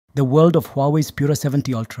The world of Huawei's Pura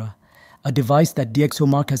 70 Ultra, a device that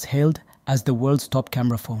DxOMark has hailed as the world's top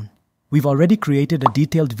camera phone. We've already created a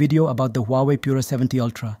detailed video about the Huawei Pura 70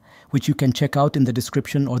 Ultra, which you can check out in the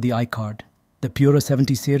description or the iCard. The Pura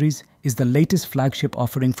 70 series is the latest flagship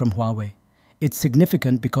offering from Huawei. It's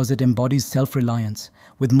significant because it embodies self-reliance,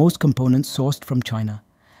 with most components sourced from China.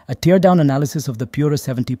 A teardown analysis of the Pura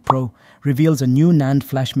 70 Pro reveals a new NAND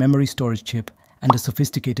flash memory storage chip and a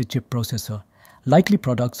sophisticated chip processor, likely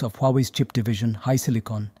products of Huawei's chip division,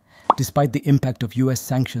 HiSilicon. Despite the impact of US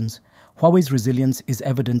sanctions, Huawei's resilience is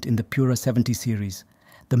evident in the Pura 70 series.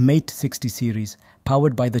 The Mate 60 series,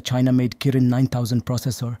 powered by the China-made Kirin 9000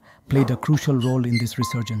 processor, played a crucial role in this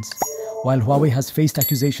resurgence. While Huawei has faced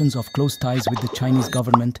accusations of close ties with the Chinese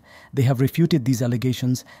government, they have refuted these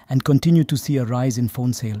allegations and continue to see a rise in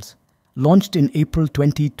phone sales. Launched in April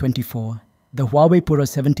 2024, the Huawei Pura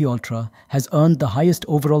 70 Ultra has earned the highest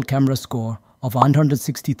overall camera score of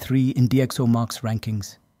 163 in DxOMark's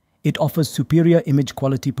rankings. It offers superior image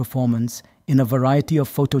quality performance in a variety of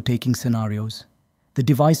photo-taking scenarios. The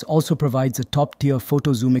device also provides a top-tier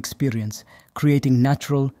photo zoom experience, creating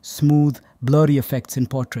natural, smooth, blurry effects in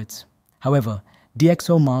portraits. However,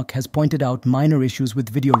 DxOMark has pointed out minor issues with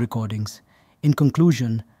video recordings. In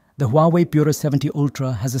conclusion, the Huawei Pura 70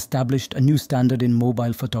 Ultra has established a new standard in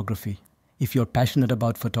mobile photography. If you're passionate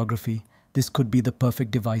about photography, this could be the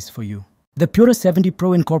perfect device for you. The Pura 70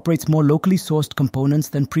 Pro incorporates more locally sourced components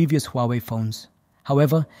than previous Huawei phones.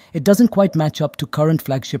 However, it doesn't quite match up to current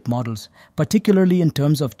flagship models, particularly in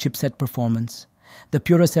terms of chipset performance. The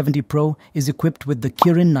Pura 70 Pro is equipped with the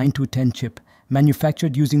Kirin 9210 chip,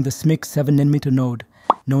 manufactured using the SMIC 7nm node,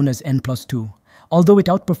 known as N+2. Although it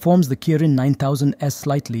outperforms the Kirin 9000S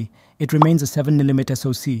slightly, it remains a 7nm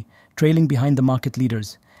SoC, trailing behind the market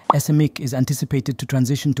leaders. SMIC is anticipated to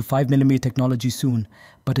transition to 5nm technology soon,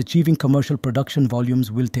 but achieving commercial production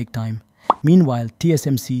volumes will take time. Meanwhile,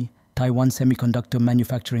 TSMC, Taiwan Semiconductor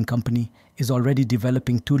Manufacturing Company, is already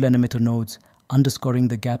developing 2nm nodes, underscoring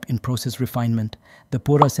the gap in process refinement. The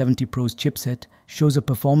Pura 70 Pro's chipset shows a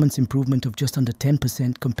performance improvement of just under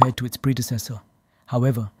 10% compared to its predecessor.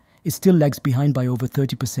 However, it still lags behind by over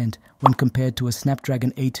 30% when compared to a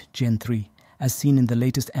Snapdragon 8 Gen 3, as seen in the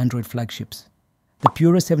latest Android flagships. The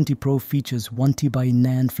Pura 70 Pro features 1TB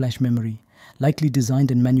NAND flash memory, likely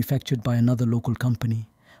designed and manufactured by another local company.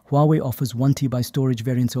 Huawei offers 1TB storage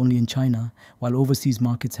variants only in China, while overseas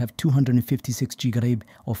markets have 256GB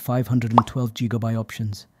or 512GB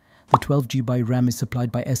options. The 12GB RAM is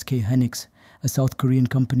supplied by SK Hynix, a South Korean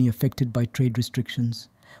company affected by trade restrictions.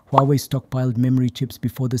 Huawei stockpiled memory chips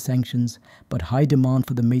before the sanctions, but high demand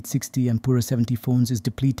for the Mate 60 and Pura 70 phones is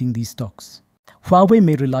depleting these stocks. Huawei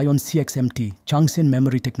may rely on CXMT, Changxin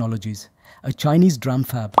Memory Technologies, a Chinese DRAM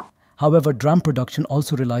fab. However, DRAM production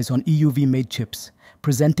also relies on EUV-made chips,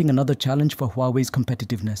 presenting another challenge for Huawei's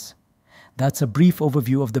competitiveness. That's a brief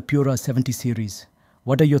overview of the Pura 70 series.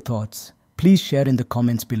 What are your thoughts? Please share in the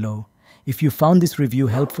comments below. If you found this review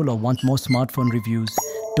helpful or want more smartphone reviews,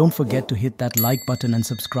 don't forget to hit that like button and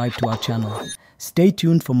subscribe to our channel. Stay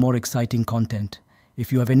tuned for more exciting content.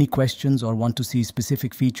 If you have any questions or want to see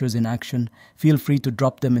specific features in action, feel free to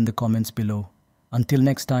drop them in the comments below. Until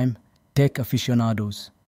next time, tech aficionados.